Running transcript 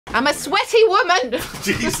I'm a sweaty woman.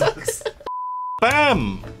 Jesus.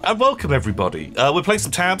 Bam! And welcome, everybody. We're playing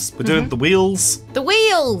some tabs. We're doing the wheels. The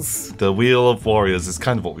wheels. The Wheel of Warriors is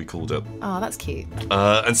kind of what we called it. Oh, that's cute.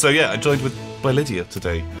 And so, yeah, I'm joined by Lydia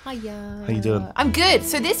today. Hiya. How you doing? I'm good.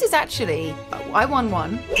 So this is actually... I won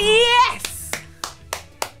one. Yes!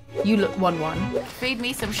 You look 1-1. Feed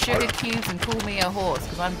me some sugar cubes and call me a horse,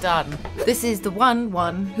 because I'm done. This is the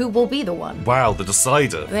 1-1 who will be the one. Wow, the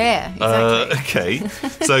decider. There, exactly. Okay,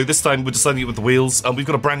 so this time we're deciding it with the wheels. We've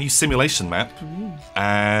got a brand new simulation map.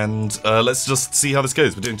 And let's just see how this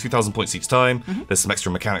goes. We're doing 2,000 points each time. There's some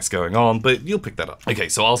extra mechanics going on, but you'll pick that up. Okay,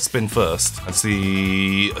 so I'll spin first and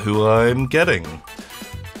see who I'm getting.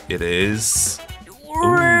 It is...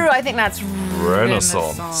 Ooh, I think that's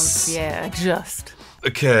Renaissance. Yeah, just.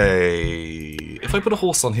 Okay, if I put a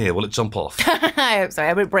horse on here, will it jump off? I hope so. I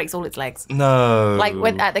hope it breaks all its legs. No. Like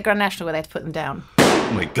when, at the Grand National where they had to put them down.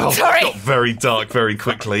 Oh my god, Sorry. it got very dark very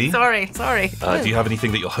quickly. Sorry. Do you have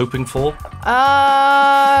anything that you're hoping for?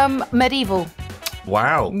 Medieval.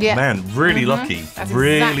 Wow, Yeah. man, really lucky. That's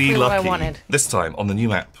really exactly what I lucky. wanted. This time on the new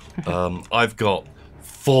map, I've got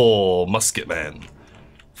 4 musketmen,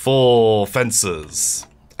 4 fencers,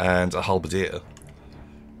 and a halberdier.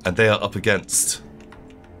 And they are up against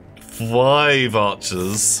 5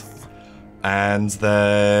 archers. And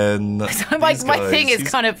then my thing is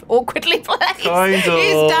kind of awkwardly placed. Kind of.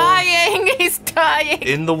 He's dying.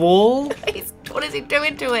 in the wall. What is he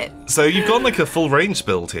doing to it? So you've got like a full range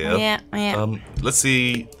build here. Yeah. Let's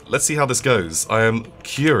see how this goes. I am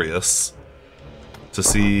curious to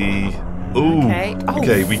see. Ooh. Okay.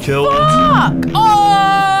 Okay, we killed. Fuck!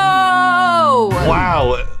 Oh!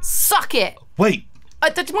 Wow. Suck it. Wait.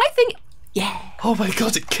 Did my thing... Yeah. Oh my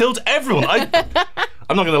god, it killed everyone.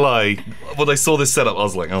 I'm not gonna lie. When I saw this setup, I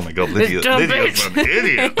was like, oh my god, Lydia's an idiot.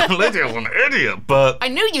 Lydia's an idiot. But I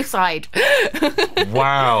knew you sighed.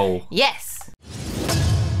 wow. Yes.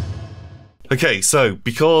 Okay, so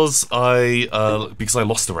because I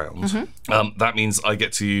lost a round, that means I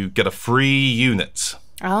get to get a free unit.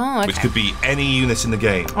 Oh, okay. Which could be any unit in the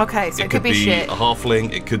game. Okay, so it could be shit. A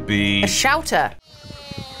halfling, it could be... A shouter.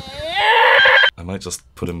 I might just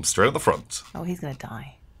put him straight at the front. Oh, he's going to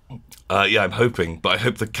die. Yeah, I'm hoping, but I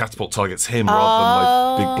hope the catapult targets him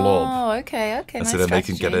rather than my big blob. Oh, okay. And Nice so then they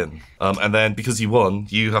can get in. And then because you won,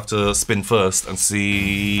 you have to spin first and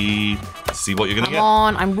see what you're going to get. Come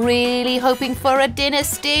on, I'm really hoping for a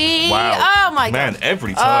dynasty. Wow. Oh my god. Man,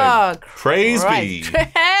 every time. Oh, Praise be.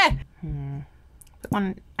 But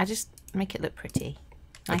one, I just make it look pretty.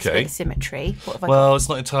 Nice Okay. bit of symmetry. What have I Well, it's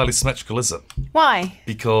not entirely symmetrical, is it? Why?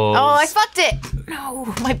 Because... Oh, I fucked it! No,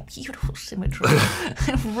 my beautiful symmetry.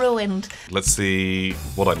 Ruined. Let's see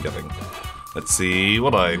what I'm getting. Let's see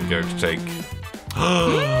what I'm going to take.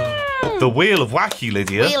 The Wheel of Wacky,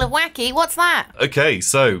 Lydia. Wheel of Wacky, what's that? Okay,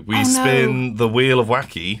 so we spin the Wheel of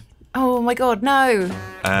Wacky. Oh my god, no.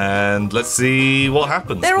 And let's see what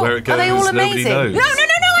happens. They're all, Where it goes, are they all nobody amazing? knows. No,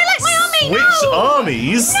 I like my army! Switch no!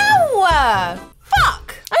 armies? No!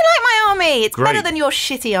 Fuck! I like my army. It's Great. better than your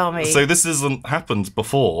shitty army. So this hasn't happened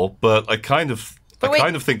before, but I kind of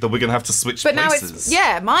think that we're going to have to switch but places. now it's,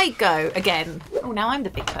 yeah, my go again. Oh, now I'm the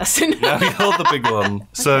big person. Now you're the big one.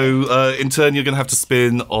 So in turn, you're going to have to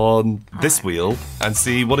spin on this wheel and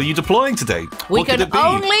see what are you deploying today. We What could can it be?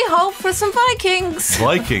 only hope for some Vikings.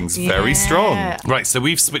 Vikings, very Yeah. strong. Right, so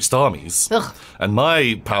we've switched armies. Ugh. And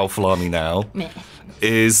my powerful army now Meh.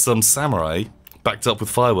 is some samurai backed up with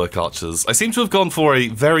firework archers. I seem to have gone for a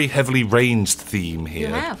very heavily ranged theme here.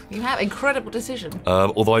 You have. Incredible decision.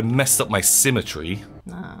 Although I messed up my symmetry.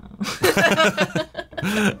 No.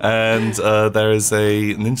 And there is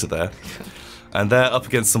a ninja there. And they're up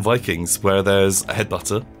against some Vikings where there's a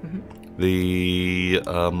headbutter,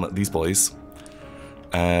 these boys,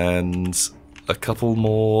 and a couple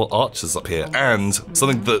more archers up here. And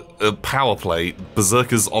something that, power play,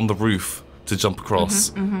 berserkers on the roof to jump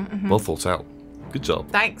across. Well thought out. Good job.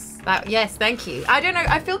 Thanks. Yes, thank you. I don't know.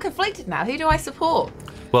 I feel conflicted now. Who do I support?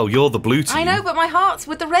 Well, you're the blue team. I know, but my heart's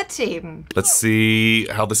with the red team. Let's see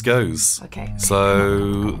how this goes. Okay.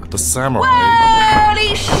 So, the samurai...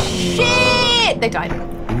 Holy shit! They died.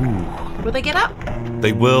 Ooh. Will they get up?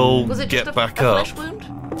 They will Was it just get a back a up. flesh wound?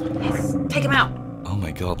 Yes. Take him out. Oh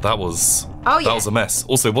my god, that was... Oh, yeah. That was a mess.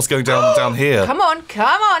 Also, what's going down here? Come on.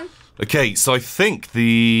 Okay, so I think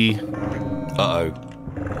the... Uh-oh.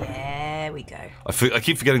 There we go. I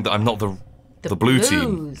keep forgetting that I'm not the blue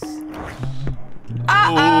team. Blues.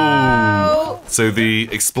 Uh-oh! So the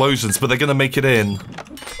explosions, but they're going to make it in.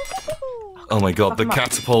 Oh my god, the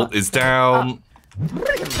catapult is down.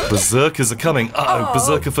 Berserkers are coming. Uh-oh,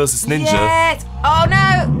 Berserker versus Ninja. Yes! Oh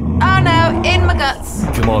no! Oh no, in my guts.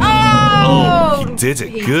 Come on. Oh, you did it.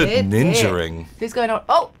 he Good did ninja-ing. Who's going on?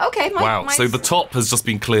 Oh, okay. Wow, so the top has just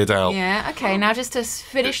been cleared out. Yeah, okay, now just to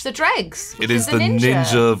finish the dregs. It is the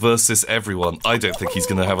ninja versus everyone. I don't think he's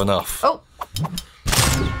going to have enough. Oh.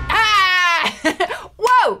 Ah!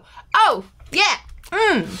 Whoa! Oh, yeah.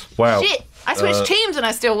 Wow. Shit. I switched teams and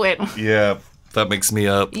I still win. Yeah, that makes me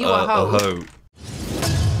a hoe. hoe.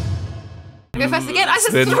 Go first again. I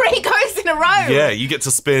said 3 goes in a row. Yeah, you get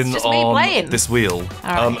to spin just me on playing. this wheel.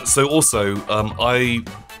 Alright. So also,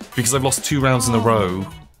 because I've lost 2 rounds in a row.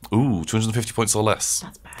 Ooh, 250 points or less.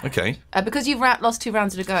 That's bad. Okay. Because you've lost 2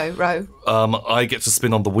 rounds in a row. I get to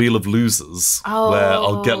spin on the wheel of losers, where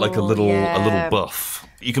I'll get like a little buff.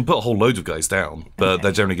 You can put a whole load of guys down, but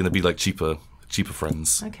they're generally going to be like cheaper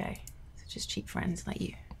friends. Okay, so just cheap friends like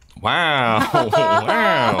you. Wow!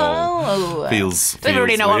 Wow! Feels. Don't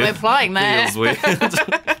really know weird. what I'm implying there. Feels weird.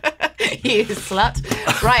 You slut.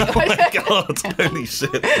 Right. Oh my god! Holy shit!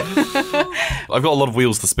 I've got a lot of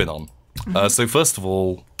wheels to spin on. So first of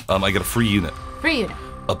all, I get a free unit. Free unit.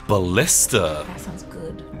 A ballista. That sounds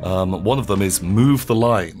good. One of them is move the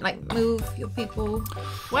line. Like move your people.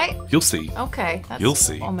 Wait. You'll see. Okay. That's You'll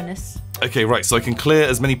see. Ominous. Okay, right. So I can clear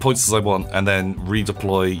as many points as I want and then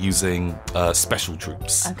redeploy using special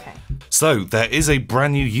troops. Okay. So there is a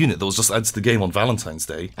brand new unit that was just added to the game on Valentine's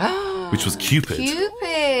Day, which was Cupid.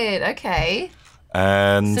 Cupid. Okay.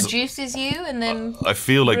 And Seduces you and then I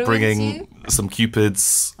feel like ruins bringing you? some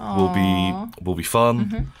Cupids will be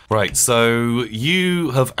fun. Right, so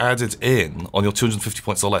you have added in on your 250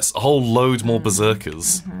 points or less a whole load more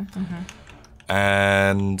berserkers.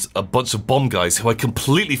 And a bunch of bomb guys who I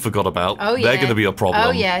completely forgot about. Oh yeah. They're going to be a problem.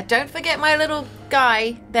 Oh yeah. Don't forget my little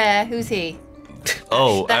guy there. Who's he?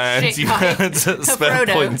 Oh, That and shit you guy. had spare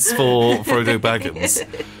Frodo. points for Frodo Baggins.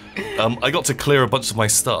 I got to clear a bunch of my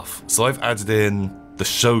stuff, so I've added in the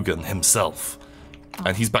Shogun himself,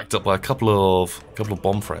 and he's backed up by a couple of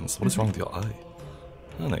bomb friends. What is wrong with your eye?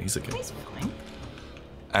 Oh no, he's okay. He's fine.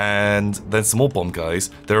 And then some more bomb guys.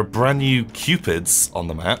 There are brand new Cupids on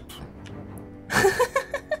the map,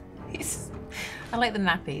 I like the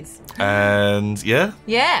nappies. and yeah,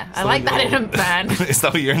 Yeah, I like that in a band. is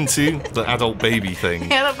that what you're into? The adult baby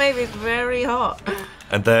thing. Yeah, that baby's very hot.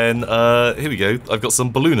 And then, here we go. I've got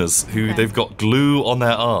some ballooners who they've got glue on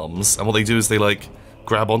their arms, and what they do is they like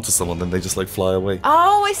grab onto someone and they just like fly away.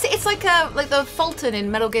 Oh, I see. It's like the Fulton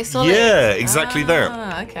in Metal Gear Solid. Yeah, exactly there.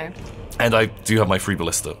 Ah, okay. And I do have my free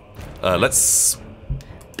ballista. Let's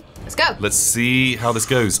go. Let's see how this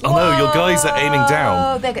goes. Oh no, your guys are aiming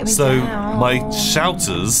down. They're getting so down. my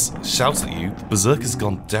shouters shout at you. Berserker's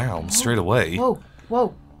gone down straight away. Whoa.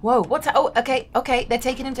 What's that? Oh, okay. They're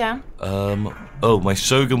taking him down. Oh, my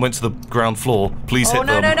Shogun went to the ground floor. Please hit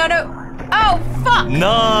them. No. Oh, fuck. Nice.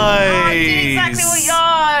 Oh, I did exactly what you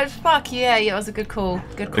are. Fuck yeah, that was a good call.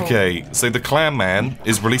 Good call. Okay, so the clam man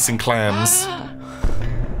is releasing clams.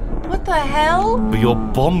 What the hell? But your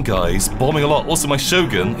bomb guy's bombing a lot. Also, my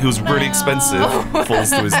Shogun, who was really expensive, falls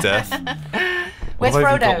to his death. Where's What have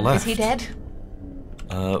I even got Frodo? left? Is he dead?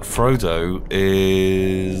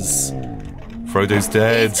 Frodo's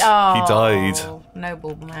dead. He Oh, died.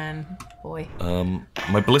 Noble man, boy.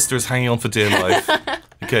 My ballista is hanging on for dear life.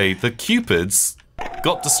 Okay, the Cupids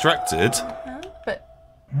got distracted. But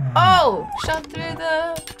shot through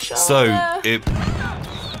the shoulder. So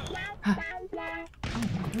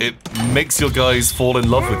it makes your guys fall in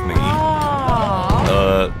love with me.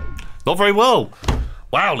 Oh. Not very well.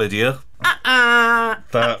 Wow, Lydia.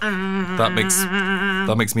 That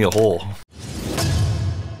makes me a whore.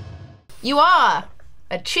 You are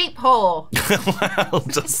a cheap whore. Wow,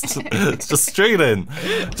 just straight in.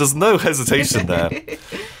 Just no hesitation there.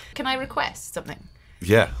 Can I request something?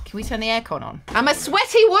 Yeah. Can we turn the aircon on? I'm a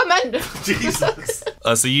sweaty woman. Jesus.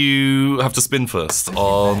 So you have to spin first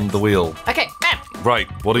on the wheel. Okay, bam. Right,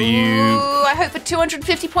 what are you... Ooh, I hope for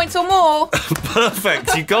 250 points or more.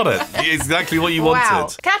 Perfect, you got it. Exactly what you Wow.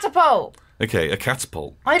 wanted. Catapult. Okay, a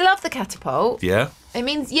catapult. I love the catapult. Yeah? It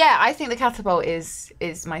means, yeah, I think the catapult is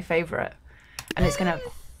my favourite. And it's going to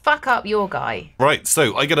fuck up your guy. Right,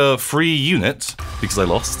 so I get a free unit because I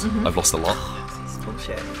lost. I've lost a lot. This is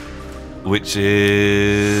bullshit. Which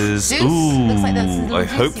is... Zeus. Ooh, Looks like that's a little I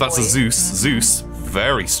hope Zeusy that's a boy. Zeus. Zeus,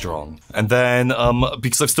 very strong. And then,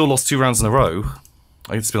 because I've still lost 2 rounds in a row,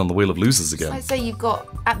 I can spin on the wheel of losers again. I'd say you've got,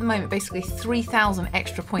 at the moment, basically 3,000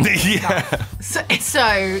 extra points. and Yeah. stuff.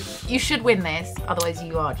 So you should win this, otherwise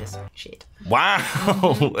you are just shit. Wow.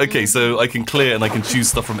 Okay, so I can clear and I can choose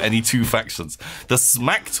stuff from any 2 factions. The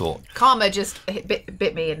smack talk. Karma just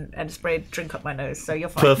bit me and sprayed drink up my nose, so you're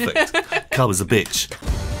fine. Perfect. Karma's a bitch.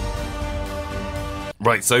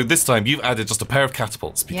 Right, so this time you've added just a pair of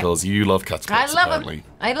catapults because you love catapults, I love apparently. them.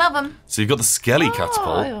 I love them. So you've got the Skelly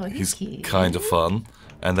catapult, he's who's cute. kind of fun,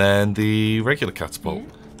 and then the regular catapult.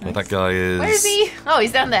 Where that guy is... Where is he? Oh,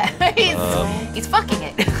 he's down there. He's fucking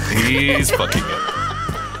it. He's fucking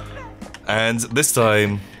it. And this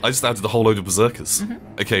time, I just added a whole load of berserkers.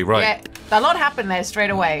 Okay, right. Yeah, a lot happened there straight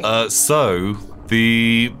away. So,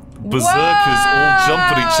 the berserkers all jump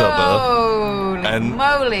at each other Holy and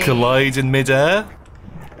moly. collide in midair.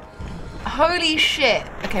 Holy shit.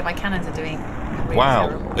 Okay, my cannons are doing really Wow.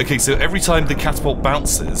 terrible. Okay, so every time the catapult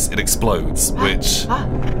bounces, it explodes, which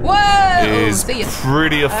Whoa! is See ya.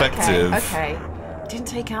 pretty effective. Okay. Didn't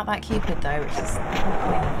take out that Cupid though, which is.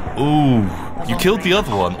 Ooh, you killed the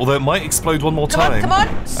other one, although it might explode one more time. Come on!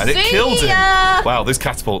 And it See killed him. ya! Wow, this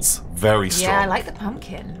catapult's very strong. Yeah, I like the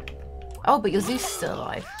pumpkin. Oh, but your Zeus is still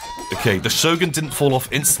alive. Okay, the Shogun didn't fall off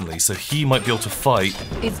instantly, so he might be able to fight.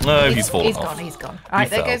 He's fallen off. He's gone. Alright,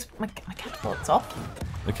 there fell. goes my catapult's off.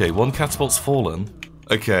 Okay, one catapult's fallen.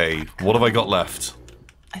 Okay, what have I got left?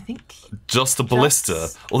 I think. Just a ballista.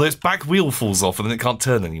 Although its back wheel falls off and then it can't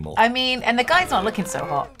turn anymore. I mean, and the guy's not looking so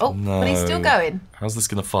hot. Oh, No. but he's still going. How's this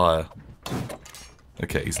gonna fire?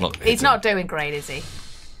 Okay, he's not. He's hitting. not doing great, is he?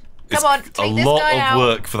 It's Come on, take a this lot guy of out.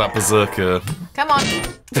 work for that berserker. Come on.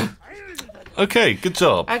 Okay, good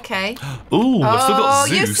job. Okay. Ooh, I've still got Oh,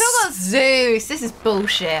 Zeus. you still got Zeus. This is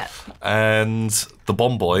bullshit. And the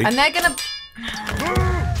bomb boy. And they're gonna.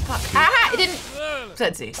 Fuck. Aha! It didn't.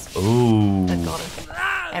 Said Zeus. Ooh. Thank God.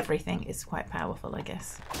 Everything is quite powerful, I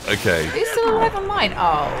guess. Okay. Who's still alive on mine?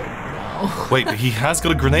 Oh Wait, but he has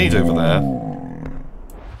got a grenade over there.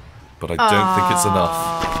 But I don't think it's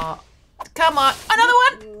enough. no! Come on, another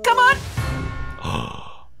one! Come on!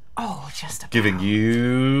 Oh, just about. Giving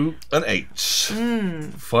you an H.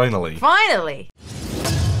 Finally. Finally.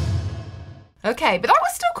 Okay, but that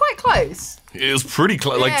was still quite close. It was pretty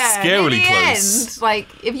close, like Yeah, scarily near the close. end, like,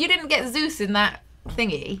 if you didn't get Zeus in that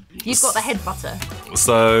thingy, you've got the head butter.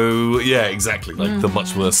 So, yeah, exactly. Like the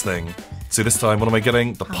much worse thing. So this time, what am I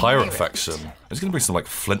getting? The pirate pirate. faction. I'm just going to bring some, like,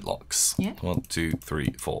 flintlocks. Yeah. 1, 2,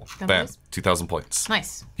 3, 4. Done Bam. those. 2,000 points.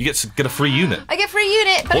 Nice. You get to get a free unit. I get free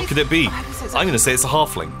unit. But What could it be? it's I'm going to say it's a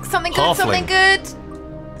halfling. something good, Halfling. something good.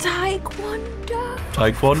 Taekwondo.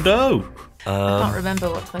 Taekwondo. I can't remember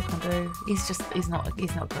what Taekwondo. He's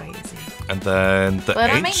not great, is he? And then the But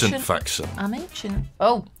I'm ancient ancient. faction. I'm ancient.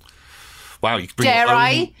 Oh, Wow, you could bring Dare your own,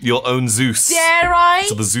 I? your own Zeus dare I?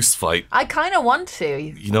 to the Zeus fight. I kind of want to.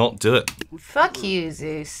 You know what? Do it. Fuck you,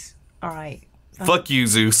 Zeus. All right. Fuck you,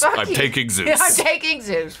 Zeus. Fuck I'm you. taking Zeus. I'm taking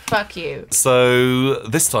Zeus. Fuck you. So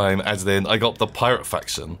this time, added in, I got the pirate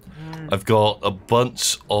faction. I've got a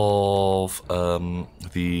bunch of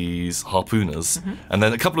these harpooners, and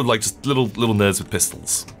then a couple of like just little nerds with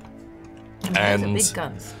pistols. And those are big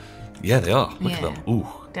guns. Yeah, they are. Look at Yeah. them. Ooh.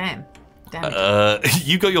 Damn. Damn.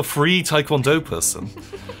 You got your free Taekwondo person,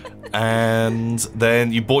 and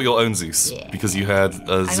then you bought your own Zeus because you had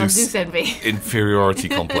a I got Zeus Zeus envy. inferiority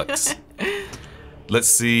complex. Let's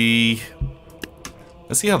see.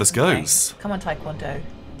 Let's see how this goes. Come on, Taekwondo.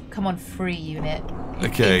 Come on, free unit. You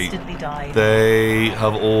Okay. instantly die. They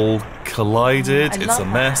have all collided. I It's love a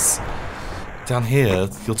that. mess. Down here,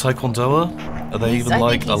 your Taekwondoer, are they even I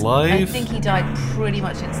like think alive? I think he died pretty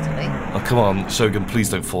much instantly. Oh, come on, Shogun, please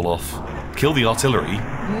don't fall off. Kill the artillery.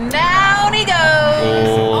 Down he goes!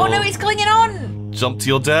 Oh. Oh no, he's clinging on! Jump to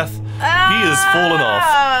your death. He has fallen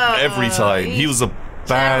off every time. He was a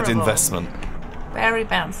bad terrible. investment. Very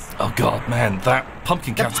bounce. Oh god, man, that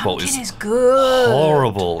pumpkin The catapult pumpkin is is good.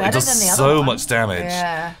 horrible. It Better does than the other so one. much damage.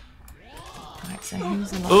 Yeah. Right, so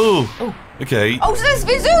who's alive? Ooh. Okay. Oh, so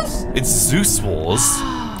there's Zeus! It's Zeus Wars.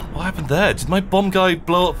 What happened there? Did my bomb guy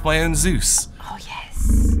blow up my own Zeus? Oh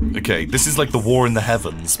yes. Okay, this is like the war in the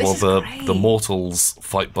heavens while is the great. mortals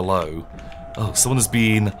fight below. Oh, someone has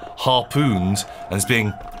been harpooned and is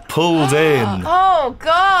being pulled in. Oh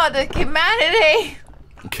god, the humanity!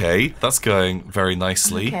 Okay, that's going very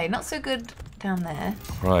nicely. Okay, not so good down there.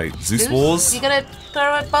 Right, Zeus Wars. You gonna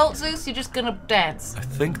throw a bolt, Zeus? You're just gonna dance. I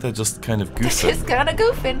think they're just kind of Just goofing. kinda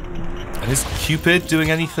goofing. And is Cupid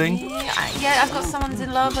doing anything? Yeah, I've got someone's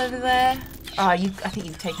in love over there. Oh, I think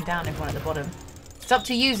you've taken down everyone at the bottom. It's up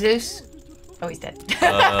to you, Zeus. Oh, he's dead.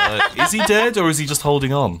 Is he dead or is he just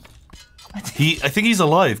holding on? I think he's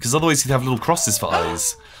alive because otherwise he'd have little crosses for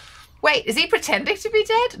eyes. Wait, is he pretending to be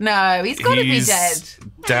dead? No, he's got to be dead.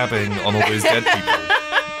 Dabbing on all those dead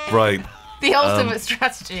people. Right. The ultimate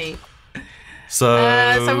strategy. So.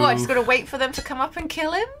 So what? Just gotta wait for them to come up and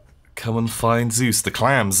kill him? Come and find Zeus. The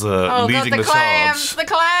clams are Oh leading god, the the clams! charge.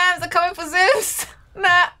 The clams are coming for Zeus!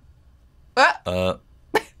 Nah.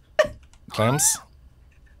 Clams?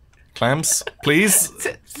 Clams, please.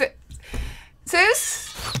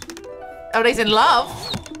 Zeus? Oh, he's in love.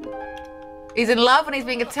 He's in love and he's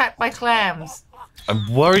being attacked by clams.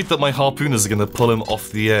 I'm worried that my harpooners are going to pull him off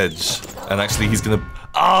the edge. And actually he's going to...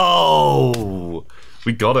 Oh!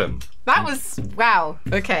 We got him. That was... Wow.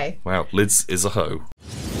 Okay. Wow, Lids is a hoe.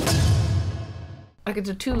 I could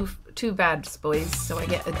do two bads, boys, so I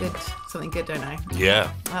get something good, don't I?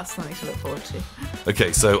 Yeah. That's something to look forward to.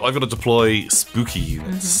 Okay, so I've got to deploy spooky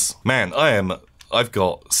units. Man, I've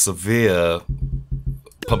got severe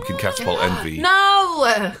pumpkin catapult envy.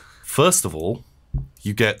 No! First of all,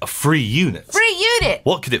 you get a free unit. Free unit!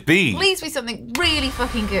 What could it be? Please be something really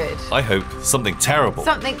fucking good. I hope something terrible.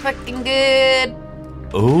 Something fucking good.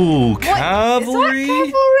 Ooh, What? cavalry? Is that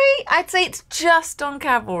cavalry? I'd say it's just on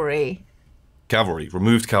cavalry. Cavalry,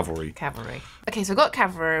 removed cavalry. Cavalry. Okay, so I've got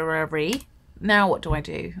cavalry. Now what do I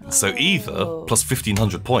do? So either plus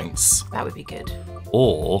 1,500 points, That would be good.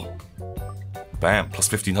 or bam, plus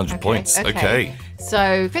 1,500 points. Okay.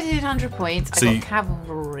 So 1,500 points. So I got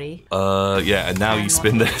cavalry. Yeah, and now you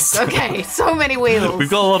spin this. Okay, so many wheels. We've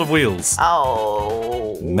got a lot of wheels.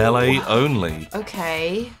 Oh. Melee only.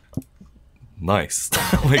 Okay. Nice.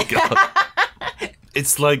 Oh my god.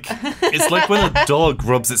 It's like when a dog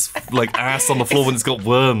rubs its ass on the floor when it's got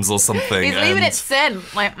worms or something. He's leaving and its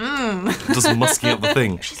scent, like, just musking up the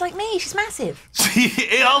thing. She's like me, she's massive.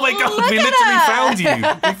 Oh my god, Look we at literally her. found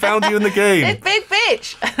you. We found you in the game. This big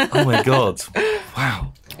bitch. Oh my god.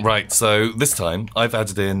 Wow. Right, so this time I've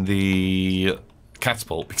added in the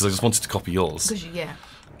catapult because I just wanted to copy yours. Yeah.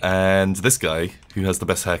 And this guy, who has the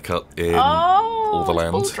best haircut in all the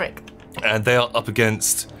land. Baldric. And they are up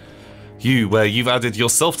against you, where you've added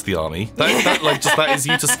yourself to the army. That is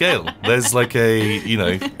you to scale. There's like a,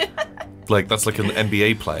 that's like an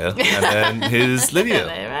NBA player. And then here's Lydia.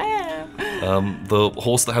 There I am. The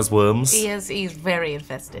horse that has worms. He's very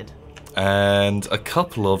infested. And a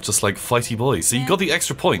couple of just fighty boys. So you got the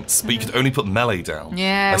extra points, but you could only put melee down.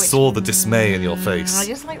 Yeah. I saw the dismay in your face. I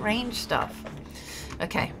just like range stuff.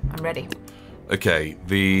 Okay, I'm ready. Okay,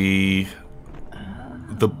 the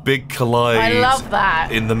big collide I love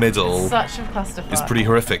that. in the middle Such a clusterfuck. is pretty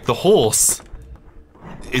horrific. The horse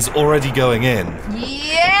is already going in.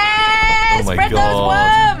 Yes! Oh my Spread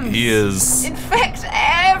god. those worms! He is. Infect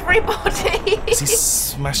everybody! Is he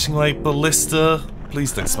smashing my ballista?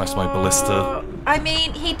 Please don't smash my ballista. I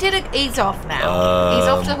mean, he's off now. He's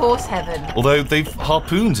off to horse heaven. Although they've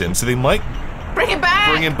harpooned him, so they might Bring him back!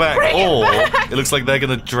 bring him back. Bring him Or back! it looks like they're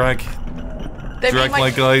gonna drag They mean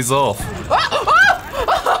my guys off.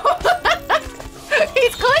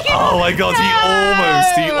 He's clinging! Oh my god,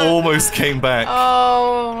 he almost came back.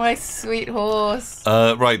 Oh, my sweet horse.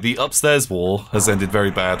 Right, the upstairs war has ended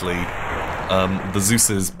very badly. The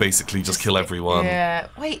Zeuses basically just kill everyone. Yeah.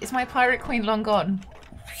 Wait, is my pirate queen long gone?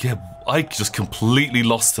 Yeah, I just completely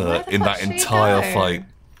lost her Where the in fuck that did she entire go? fight.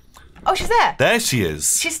 Oh, she's there. There she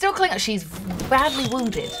is. She's still clinging. She's badly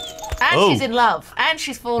wounded. And Oh. she's in love. And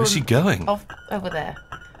she's fallen Where's she going? off over there.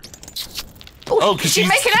 Oh, 'cause she's she's-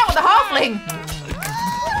 making out with the halfling.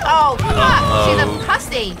 Oh, fuck. She's a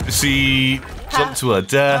pussy. She jumped to her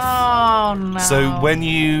death. Oh, no. So when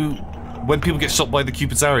people get shot by the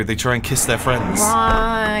Cupid's arrow, they try and kiss their friends.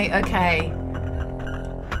 Right, okay.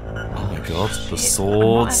 Oh my god, the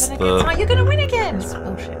swords, You're gonna win again. It's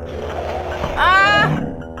bullshit. Ah!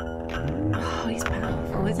 Oh, he's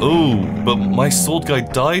powerful, isn't he? Ooh, but my sword guy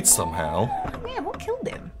died somehow. Yeah, what killed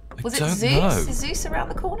him? Was don't it Zeus? know. Is Zeus around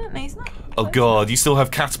the corner? No, he's not. Oh god, you still have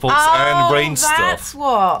catapults and range that's stuff.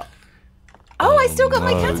 what. Oh, I still got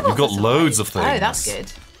my no. catapults. You've got That's loads right. of things. Oh, that's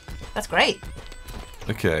good. That's great.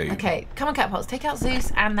 Okay. Okay, come on, catapults. Take out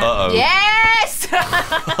Zeus and that. Uh-oh. Yes!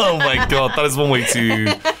 Oh my god, that is one way to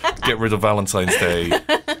get rid of Valentine's Day.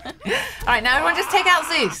 Alright, now everyone just take out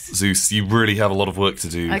Zeus. Zeus, you really have a lot of work to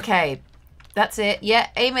do. Okay, that's it. Yeah,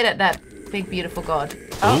 aim it at that big, beautiful god.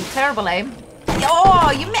 Oh, Ooh. terrible aim. Oh, how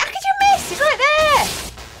could you miss? He's right there.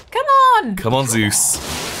 Come on. Come on, Zeus.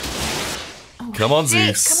 Oh, Come on,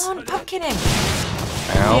 shit. Zeus. Come on, pumpkin him.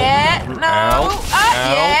 Ow. Yeah, no. Ow. Oh,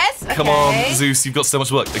 Ow. yes. Come okay. on, Zeus, you've got so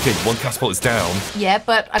much work. Okay, one catapult is down. Yeah,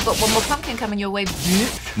 but I've got one more pumpkin coming your way.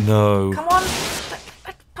 No. Come on.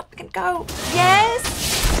 Let pumpkin go.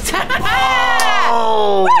 Yes.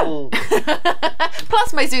 Oh!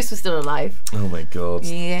 Plus, my Zeus was still alive. Oh my god.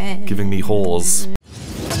 Yeah. Giving me whores.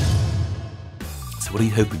 So what are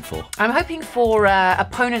you hoping for? I'm hoping for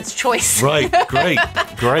opponent's choice. Right, great,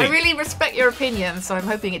 great. I really respect your opinion, so I'm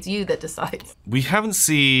hoping it's you that decides. We haven't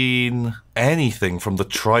seen anything from the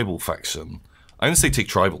tribal faction. I'm going to say take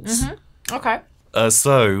tribals. Okay.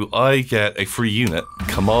 So I get a free unit.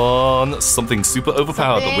 Come on, something super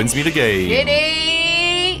overpowered that wins me the game.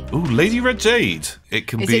 Giddy! Ooh, Lady Red Jade. It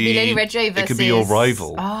can Is be. it the Lady Red Jade It could be your versus-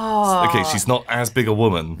 rival. Oh. Okay, she's not as big a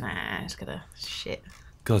woman. Nah, just gonna shit.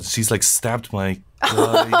 God, she's like stabbed my guy.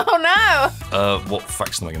 Oh no! What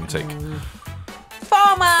faction am I going to take?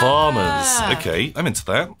 Farmer! Farmers. Okay, I'm into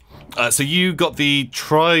that. So you got the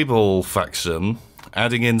tribal faction,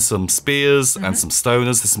 adding in some spears and some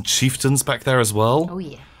stoners. There's some chieftains back there as well. Oh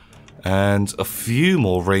yeah. And a few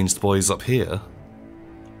more ranged boys up here.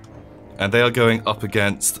 And they are going up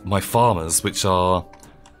against my farmers, which are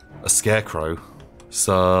a scarecrow,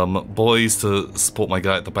 some boys to support my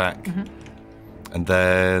guy at the back, and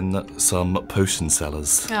then some potion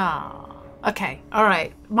sellers. Ah. Okay. All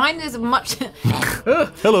right. Mine is a much. Hello.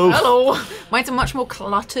 Hello. Mine's a much more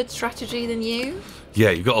cluttered strategy than you. Yeah,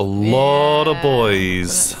 you've got a lot of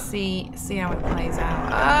boys. Let's see how it plays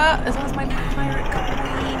out. As long as my pirate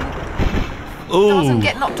queen doesn't Ooh,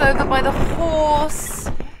 get knocked over by the horse.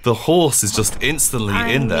 the horse is just instantly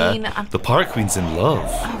in there. The pirate queen's in love.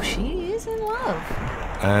 Oh, she is in love.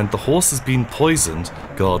 And the horse has been poisoned.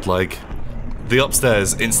 God, like, the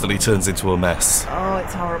upstairs instantly turns into a mess. Oh,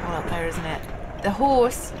 it's horrible up there, isn't it? The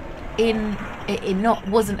horse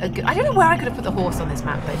wasn't a good. I don't know where I could have put the horse on this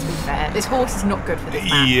map, but to be fair, this horse is not good for this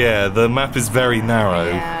map. Yeah, the map is very narrow.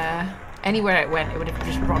 Yeah. Anywhere it went, it would have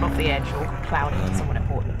just run off the edge or plowed into someone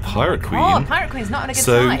important. Pirate Queen. Oh, Pirate Queen's not in a good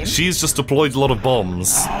So time. she's just deployed a lot of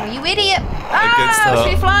bombs Oh, you idiot! against Ah, her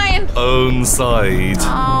she's flying! own side.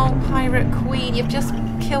 Oh, Pirate Queen, you've just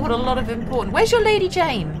killed a lot of important. Where's your Lady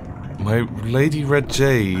Jane? My Lady Red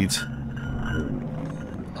Jade.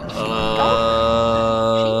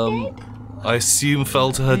 I assume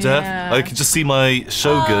fell to her death. Yeah. I can just see my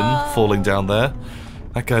Shogun falling down there.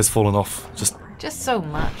 That guy's fallen off Just so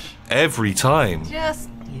much. every time. Just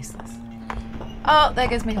useless. Oh, there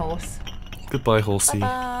goes my horse. Goodbye, horsey.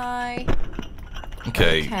 Bye.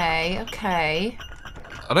 Okay. Okay.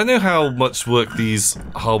 I don't know how much work these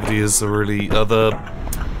halberdiers are really, the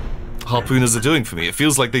harpooners are doing for me. It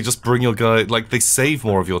feels like they just bring your guy, like they save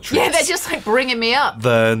more of your troops. Yeah, they're just like bringing me up.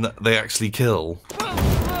 than they actually kill.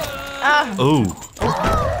 Oh.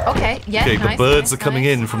 Okay, yeah. Okay, nice, the birds nice, are coming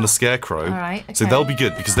nice. in from the scarecrow. Alright, So okay. they'll be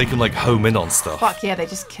good because they can like home in on stuff. Fuck yeah, they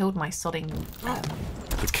just killed my sodding.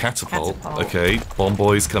 The catapult. Catapult. Okay, bomb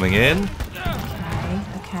boys coming in.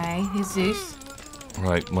 Okay. Here's Zeus.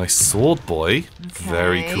 Right, my sword boy.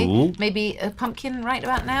 Very Okay. cool. Maybe a pumpkin right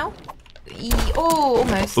about now. Oh,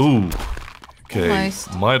 almost. Ooh. Okay.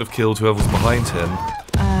 Almost. Might have killed whoever was behind him.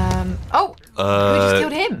 Oh, who just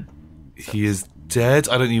killed him? He is dead.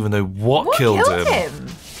 I don't even know what killed him.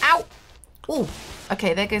 Ow. Oh.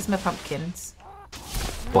 Okay, there goes my pumpkins.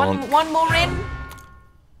 Bonk. One more in.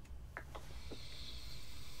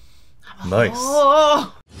 Nice.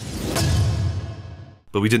 Oh.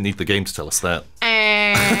 But we didn't need the game to tell us that.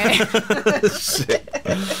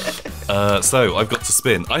 So I've got to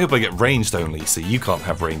spin. I hope I get ranged only. So you can't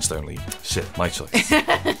have ranged only. Shit, my choice.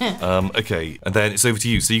 Okay, and then it's over to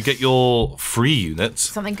you. So you get your free units.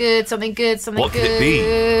 Something good, something good, something What good. could it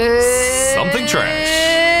be? Something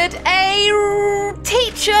trash. A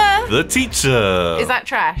teacher. The teacher. Is that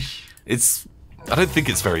trash? I don't think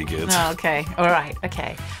it's very good. Oh, okay. All right.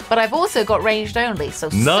 Okay. But I've also got ranged only, so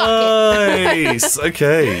suck it. Nice.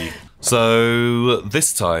 Okay. So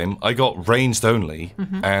this time I got ranged only,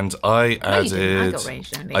 and I added. you didn't. I got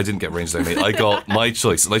ranged only. I didn't get ranged only. I got my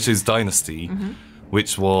choice, and I chose Dynasty,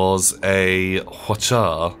 which was a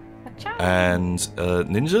Hwacha and a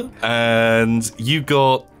Ninja, and you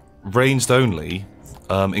got ranged only,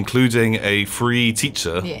 including a free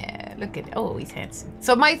teacher. Yeah. Look at it. Oh, he's handsome.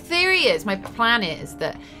 So my plan is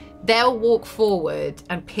that they'll walk forward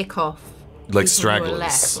and pick off Like people who are stragglers.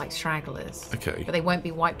 left, like stragglers. Okay. But they won't be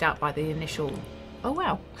wiped out by the initial. Oh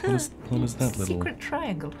wow. What is that little? Secret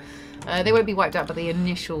triangle. They won't be wiped out by the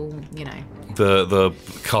initial, The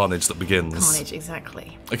carnage that begins. carnage.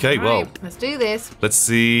 Exactly. Okay, Right, well, let's do this. let's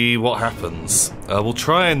see what happens. We'll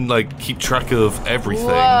try and keep track of everything.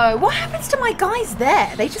 Whoa! What happens to my guys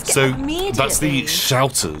there? They just get So immediately. that's the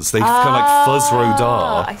shouters. They kind of like fuzz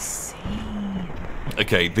rodar. I see.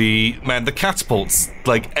 Okay, the catapults,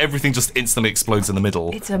 everything just instantly explodes in the middle.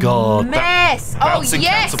 It's a God, mess. That Oh bouncing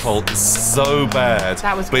yes. catapult is so bad.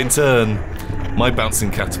 That was But in good. turn, my bouncing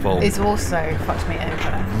catapult It's also fucked me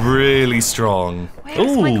over. really strong.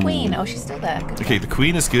 Where's my Ooh. queen? Oh, she's still there. Good. Okay, the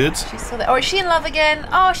queen is good. She's still there. Oh, is she in love again?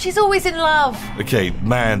 Oh, she's always in love. Okay,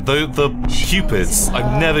 man, the cupids,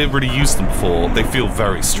 I've never really used them before. They feel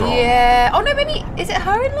very strong. Yeah. Oh no, maybe is it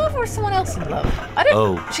her in love or is someone else in love? I don't.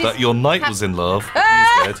 Oh, She's- your knight was in love.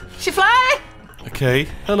 Ah! He's dead. She fly. Okay,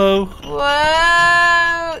 hello.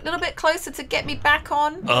 Whoa! little bit closer to get me back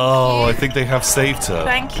on? Oh, I think they have saved her.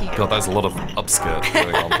 Thank you. God, there's a lot of upskirt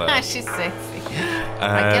going on there. She's sexy.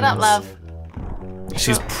 Right, get up, love.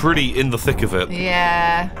 She's pretty in the thick of it.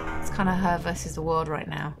 Yeah. It's kind of her versus the world right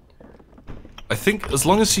now. I think as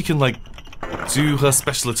long as she can, like, do her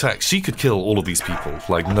special attack, she could kill all of these people,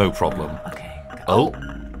 like, no problem. Okay. Oh.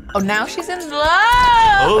 Oh, now she's in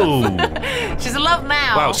love! Oh! She's in love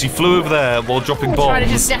now. Wow, she flew over there while dropping bombs. Trying to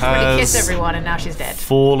just desperately kiss everyone, and now she's dead.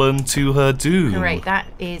 Fallen to her doom. Great, that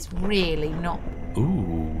is really not...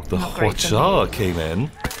 Ooh, the Not great for Hwacha came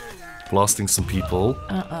in, blasting some people.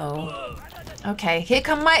 Uh-oh. Okay, here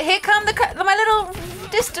come my little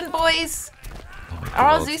distant boys. Are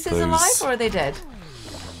our Zeus's alive or are they dead?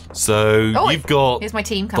 So you've got here's my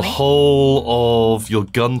team the coming. whole of your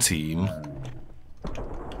gun team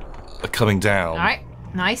are coming down. All right,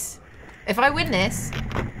 nice. If I win this,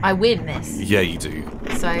 I win this. Yeah, you do.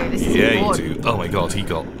 So this is Yeah, you important. do. Oh my god, he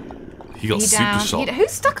got super down. shot.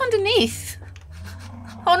 Who's stuck underneath?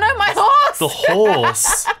 Oh no, my horse! The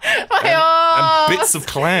horse My horse! and bits of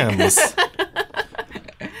clams.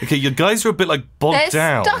 Okay, your guys are a bit like bogged They're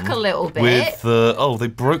down. stuck a little bit. With the they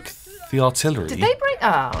broke the artillery. Did they break?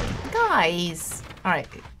 Oh, guys. All right.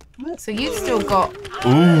 So you've still got.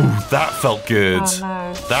 Ooh, that felt good. Oh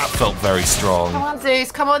no. That felt very strong. Come on,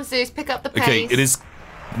 Zeus. Come on, Zeus. Pick up the pace. Okay, it is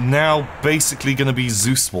now basically going to be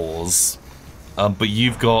Zeus Wars, but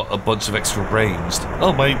you've got a bunch of extra ranged.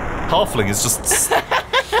 Oh, my halfling is just.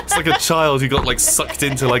 It's like a child who got like sucked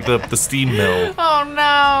into like the steam mill. Oh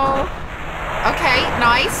no. Okay,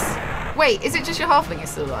 nice. Wait, is it just your halfling is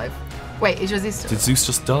still alive? Wait, is your Zeus still Did Zeus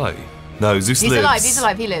just die? No, Zeus He's lives. alive, he's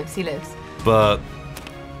alive, he lives, he lives. But,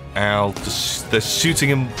 ow, they're shooting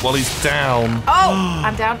him while he's down. Oh,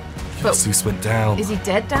 I'm down. But Zeus went down. is he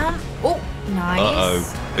dead down? Oh, nice.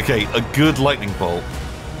 Uh-oh. Okay, a good lightning bolt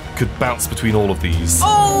could bounce between all of these.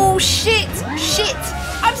 Oh, shit, shit.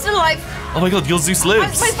 I'm still alive. Oh my god, your Zeus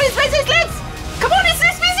lives. My Zeus lives. Come on, it's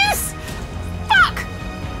Zeus. Fuck.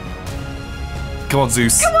 Come on,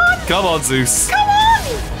 Zeus. Come on. Come on, Zeus. Come on.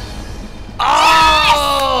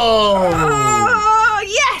 Oh! Oh,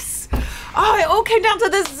 yes. Oh, it all came down to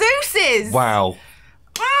the Zeuses. Wow.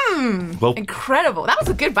 Well, Incredible. That was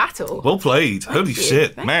a good battle. well played. Holy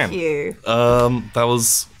shit, man. Thank you. That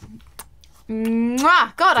was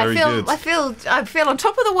Mwah. God, Very good. I feel on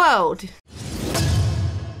top of the world.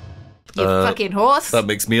 You fucking horse. that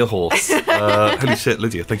makes me a horse. Holy shit,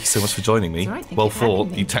 Lydia, thank you so much for joining me. It's all right, thank Well you for having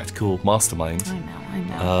thought, me. you tactical mastermind. I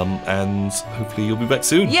know. And hopefully you'll be back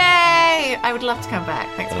soon. Yay! I would love to come back.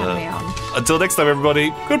 Thanks for having me on. Until next time,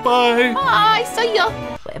 everybody. Goodbye. Bye. See ya.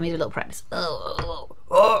 Wait, let me do a little practice.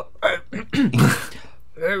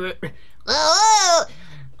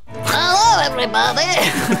 Hello, everybody.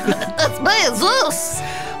 It's me, Zeus.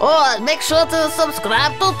 Oh, make sure to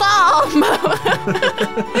subscribe to Tom.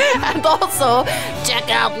 And also, check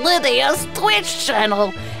out Lydia's Twitch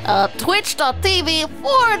channel,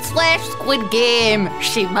 twitch.tv/Squid Game.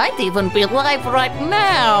 She might even be live right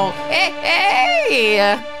now. Hey.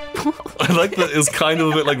 I like that it was kind of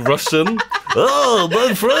a bit like Russian. Oh,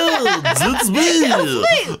 my friends, it's me.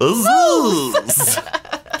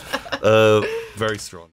 Zeus. Very strong.